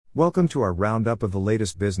Welcome to our roundup of the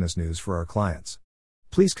latest business news for our clients.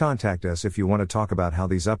 Please contact us if you want to talk about how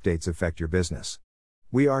these updates affect your business.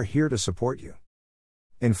 We are here to support you.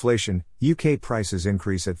 Inflation, UK prices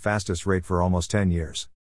increase at fastest rate for almost 10 years.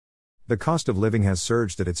 The cost of living has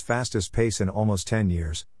surged at its fastest pace in almost 10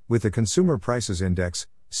 years, with the Consumer Prices Index,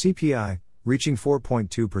 CPI, reaching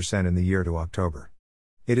 4.2% in the year to October.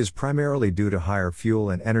 It is primarily due to higher fuel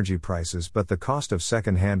and energy prices, but the cost of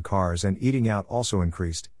second-hand cars and eating out also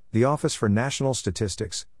increased, the Office for National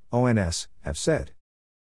Statistics, ONS, have said.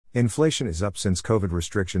 Inflation is up since COVID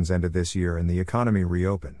restrictions ended this year and the economy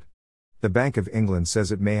reopened. The Bank of England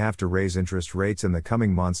says it may have to raise interest rates in the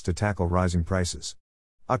coming months to tackle rising prices.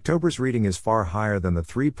 October's reading is far higher than the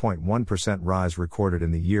 3.1% rise recorded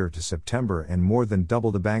in the year to September and more than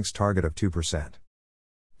double the bank's target of 2%.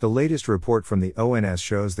 The latest report from the ONS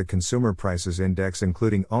shows the Consumer Prices Index,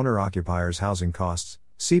 including owner-occupiers' housing costs,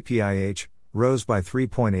 CPIH, rose by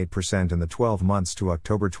 3.8% in the 12 months to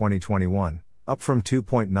October 2021, up from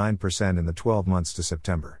 2.9% in the 12 months to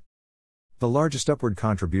September. The largest upward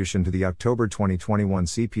contribution to the October 2021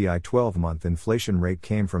 CPI 12-month inflation rate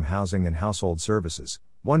came from housing and household services,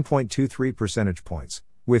 1.23 percentage points,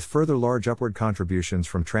 with further large upward contributions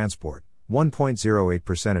from transport, 1.08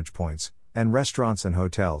 percentage points, and restaurants and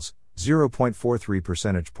hotels, 0.43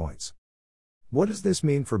 percentage points. What does this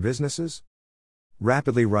mean for businesses?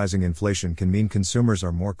 Rapidly rising inflation can mean consumers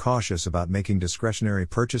are more cautious about making discretionary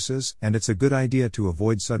purchases, and it's a good idea to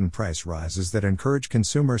avoid sudden price rises that encourage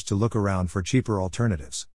consumers to look around for cheaper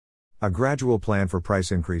alternatives. A gradual plan for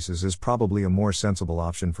price increases is probably a more sensible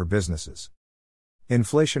option for businesses.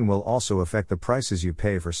 Inflation will also affect the prices you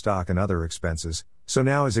pay for stock and other expenses, so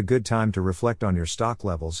now is a good time to reflect on your stock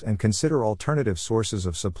levels and consider alternative sources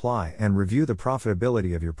of supply and review the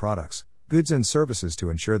profitability of your products, goods and services to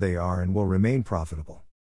ensure they are and will remain profitable.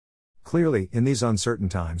 Clearly, in these uncertain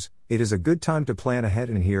times, it is a good time to plan ahead,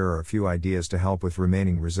 and here are a few ideas to help with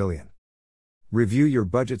remaining resilient. Review your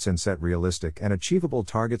budgets and set realistic and achievable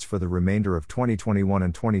targets for the remainder of 2021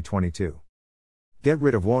 and 2022. Get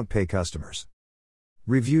rid of won't-pay customers.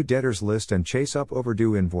 Review debtors list and chase up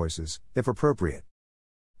overdue invoices, if appropriate.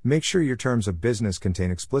 Make sure your terms of business contain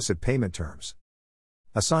explicit payment terms.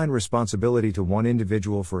 Assign responsibility to one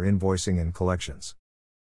individual for invoicing and collections.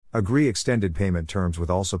 Agree extended payment terms with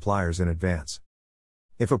all suppliers in advance.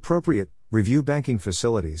 If appropriate, review banking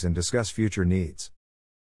facilities and discuss future needs.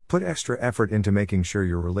 Put extra effort into making sure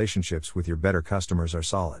your relationships with your better customers are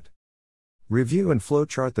solid. Review and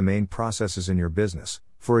flowchart the main processes in your business,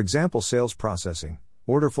 for example sales processing,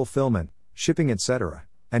 order fulfillment, shipping, etc.,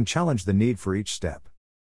 and challenge the need for each step.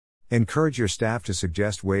 Encourage your staff to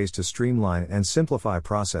suggest ways to streamline and simplify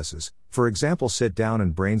processes, for example sit down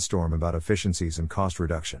and brainstorm about efficiencies and cost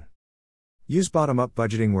reduction. Use bottom-up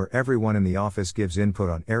budgeting where everyone in the office gives input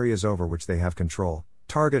on areas over which they have control,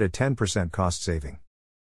 target a 10% cost saving.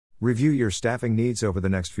 Review your staffing needs over the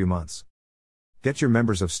next few months. Get your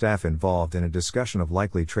members of staff involved in a discussion of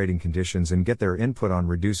likely trading conditions and get their input on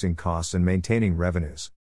reducing costs and maintaining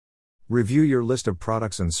revenues. Review your list of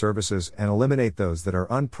products and services and eliminate those that are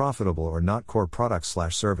unprofitable or not core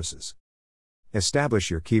products/services.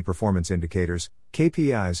 Establish your key performance indicators,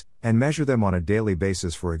 KPIs, and measure them on a daily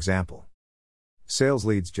basis, for example. Sales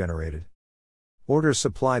leads generated. Orders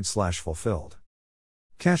supplied/fulfilled.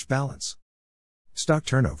 Cash balance. Stock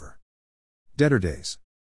turnover. Debtor days.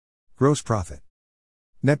 Gross profit.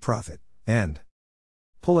 Net profit, and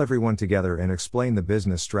pull everyone together and explain the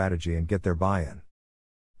business strategy and get their buy-in.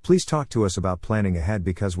 Please talk to us about planning ahead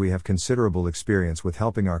because we have considerable experience with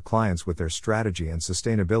helping our clients with their strategy and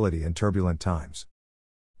sustainability in turbulent times.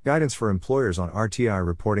 Guidance for employers on RTI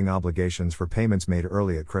reporting obligations for payments made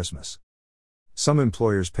early at Christmas. Some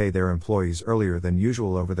employers pay their employees earlier than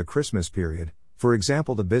usual over the Christmas period, for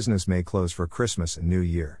example the business may close for Christmas and New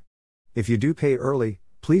Year. If you do pay early,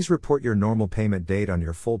 please report your normal payment date on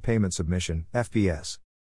your full payment submission, FPS.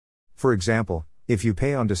 For example, if you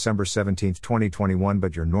pay on December 17, 2021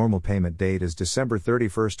 but your normal payment date is December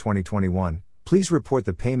 31, 2021, please report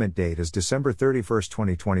the payment date as December 31,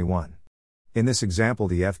 2021. In this example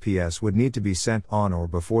the FPS would need to be sent on or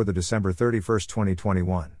before the December 31,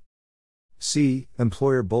 2021. See,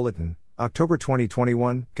 Employer Bulletin, October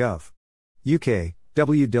 2021, Gov. UK,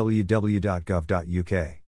 www.gov.uk.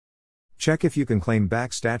 Check if you can claim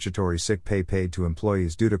back statutory sick pay paid to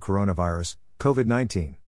employees due to coronavirus,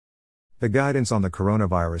 COVID-19. The guidance on the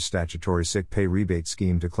Coronavirus Statutory Sick Pay Rebate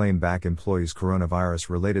Scheme to claim back employees'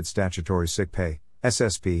 coronavirus-related statutory sick pay,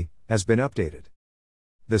 SSP, has been updated.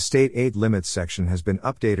 The State Aid Limits section has been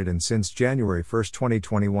updated, and since January 1,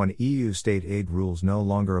 2021 EU state aid rules no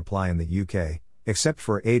longer apply in the UK, except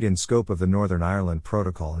for aid in scope of the Northern Ireland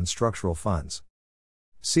Protocol and structural funds.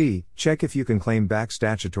 C. Check if you can claim back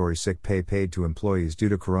statutory sick pay paid to employees due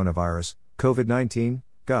to coronavirus, COVID-19,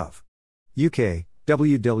 Gov. UK,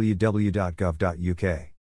 www.gov.uk.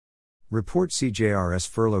 Report CJRS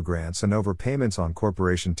furlough grants and overpayments on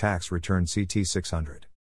corporation tax return CT 600.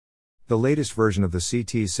 The latest version of the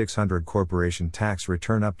CT 600 corporation tax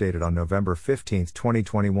return updated on November 15,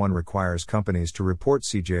 2021 requires companies to report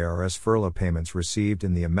CJRS furlough payments received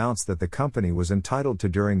in the amounts that the company was entitled to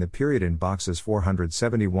during the period in boxes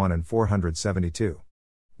 471 and 472.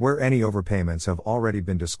 Where any overpayments have already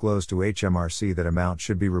been disclosed to HMRC, that amount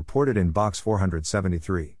should be reported in box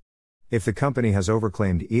 473. If the company has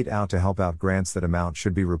overclaimed Eat Out to Help Out grants, that amount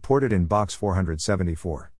should be reported in box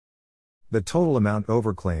 474. The total amount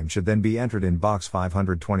overclaimed should then be entered in box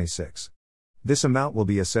 526. This amount will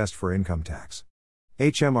be assessed for income tax.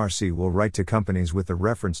 HMRC will write to companies with the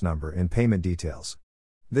reference number in payment details.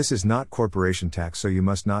 This is not corporation tax, so you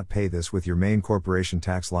must not pay this with your main corporation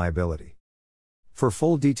tax liability. For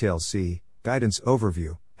full details, see Guidance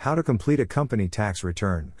Overview, How to Complete a Company Tax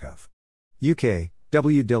Return, Gov. UK,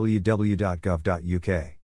 www.gov.uk.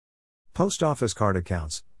 Post Office Card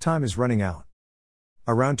Accounts, time is running out.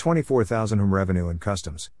 Around 24,000 Home Revenue and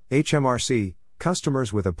Customs, HMRC,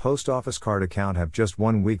 customers with a Post Office Card account have just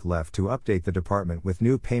 1 week left to update the department with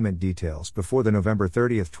new payment details before the November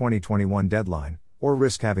 30, 2021 deadline, or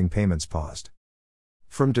risk having payments paused.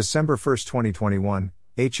 From December 1, 2021,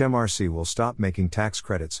 HMRC will stop making tax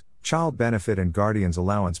credits, child benefit and guardian's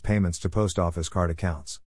allowance payments to Post Office Card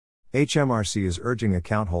accounts. HMRC is urging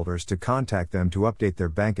account holders to contact them to update their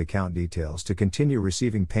bank account details to continue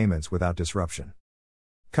receiving payments without disruption.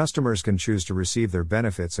 Customers can choose to receive their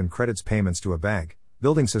benefits and credits payments to a bank,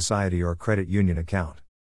 building society or credit union account.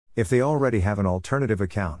 If they already have an alternative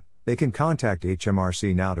account, they can contact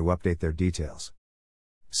HMRC now to update their details.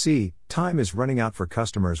 C. Time is running out for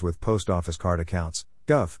customers with Post Office Card accounts,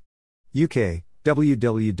 Gov. UK,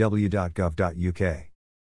 www.gov.uk.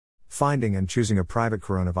 Finding and choosing a private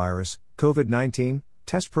coronavirus, COVID-19,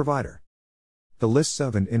 test provider. The lists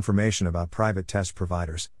of and information about private test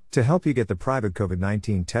providers, to help you get the private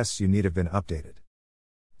COVID-19 tests you need, have been updated.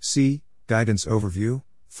 C. Guidance Overview,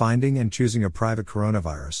 Finding and Choosing a Private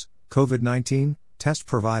Coronavirus, COVID-19, Test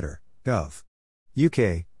Provider, Gov.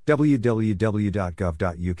 UK, www.gov.uk.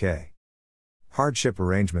 Hardship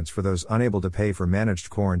arrangements for those unable to pay for managed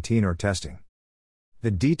quarantine or testing.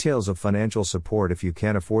 The details of financial support if you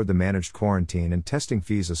can't afford the managed quarantine and testing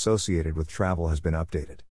fees associated with travel has been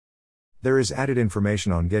updated. There is added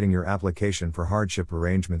information on getting your application for hardship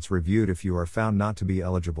arrangements reviewed if you are found not to be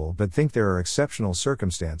eligible but think there are exceptional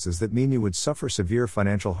circumstances that mean you would suffer severe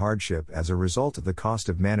financial hardship as a result of the cost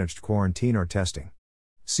of managed quarantine or testing.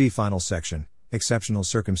 See final section, Exceptional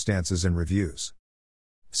Circumstances and Reviews.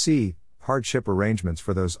 C. Hardship arrangements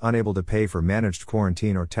for those unable to pay for managed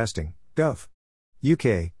quarantine or testing, Gov.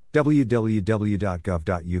 UK, www.gov.uk.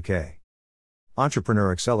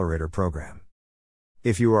 Entrepreneur Accelerator Program.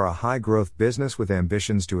 If you are a high-growth business with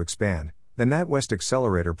ambitions to expand, the NatWest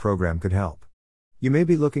Accelerator Program could help. You may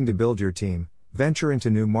be looking to build your team, venture into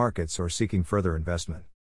new markets, or seeking further investment.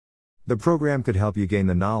 The program could help you gain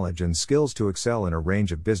the knowledge and skills to excel in a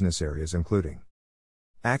range of business areas, including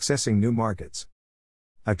accessing new markets,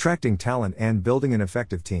 attracting talent and building an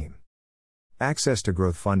effective team, access to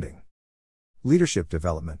growth funding, leadership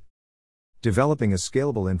development, developing a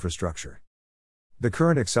scalable infrastructure. The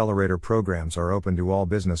current accelerator programs are open to all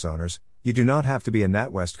business owners. You do not have to be a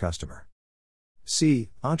NatWest customer.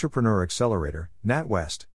 C. Entrepreneur Accelerator,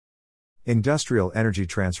 NatWest. Industrial Energy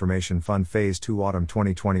Transformation Fund Phase 2 Autumn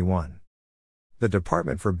 2021. The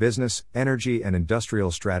Department for Business, Energy and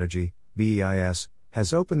Industrial Strategy, BEIS,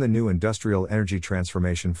 has opened the new Industrial Energy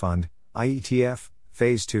Transformation Fund, IETF,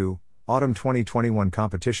 Phase 2, Autumn 2021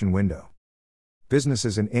 competition window.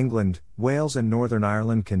 Businesses in England, Wales and Northern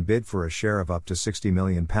Ireland can bid for a share of up to £60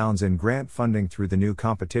 million in grant funding through the new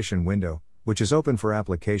competition window, which is open for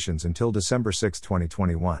applications until December 6,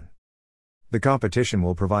 2021. The competition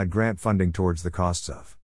will provide grant funding towards the costs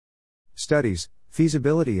of studies,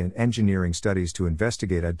 feasibility and engineering studies to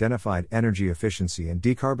investigate identified energy efficiency and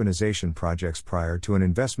decarbonization projects prior to an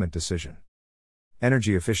investment decision.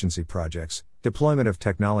 Energy efficiency projects, deployment of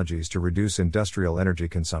technologies to reduce industrial energy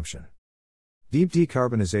consumption. Deep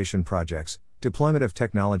decarbonization projects, deployment of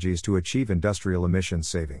technologies to achieve industrial emissions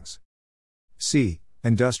savings. C.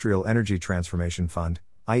 Industrial Energy Transformation Fund,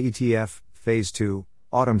 IETF, Phase 2,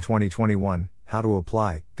 Autumn 2021, How to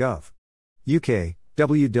Apply, Gov. UK,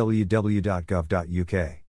 www.gov.uk.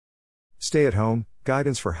 Stay at home,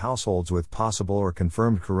 guidance for households with possible or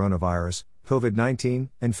confirmed coronavirus, COVID-19,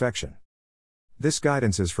 infection. This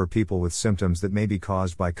guidance is for people with symptoms that may be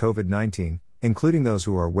caused by COVID-19, including those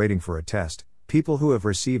who are waiting for a test, people who have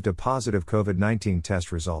received a positive COVID-19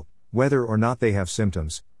 test result, whether or not they have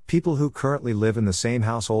symptoms, people who currently live in the same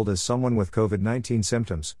household as someone with COVID-19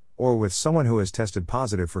 symptoms, or with someone who has tested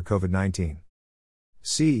positive for COVID-19.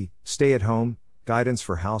 C. Stay at home, guidance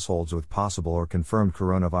for households with possible or confirmed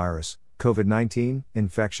coronavirus, COVID-19,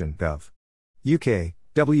 infection, Gov. UK,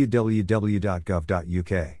 www.gov.uk.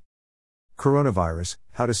 Coronavirus,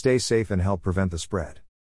 how to stay safe and help prevent the spread.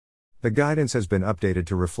 The guidance has been updated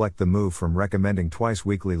to reflect the move from recommending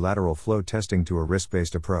twice-weekly lateral flow testing to a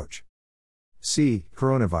risk-based approach. C.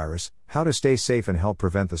 Coronavirus, how to stay safe and help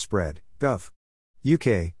prevent the spread, Gov.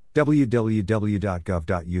 UK, www.gov.uk.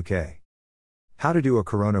 How to do a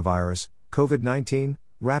coronavirus, COVID-19,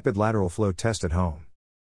 rapid lateral flow test at home.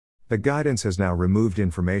 The guidance has now removed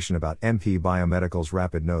information about MP Biomedical's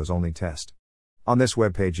rapid nose-only test. On this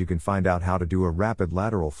webpage you can find out how to do a rapid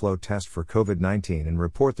lateral flow test for COVID-19 and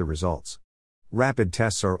report the results. Rapid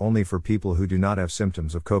tests are only for people who do not have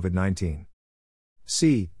symptoms of COVID-19.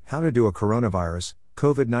 C. How to do a coronavirus,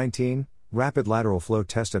 COVID-19, rapid lateral flow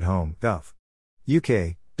test at home, Gov.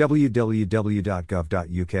 UK, www.gov.uk.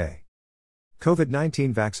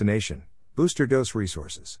 COVID-19 vaccination, booster dose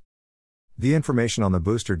resources. The information on the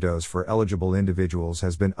booster dose for eligible individuals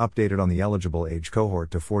has been updated on the eligible age cohort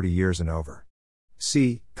to 40 years and over.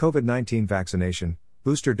 C. COVID-19 vaccination,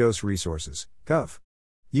 booster dose resources, Gov.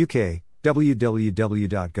 UK, www.gov.uk.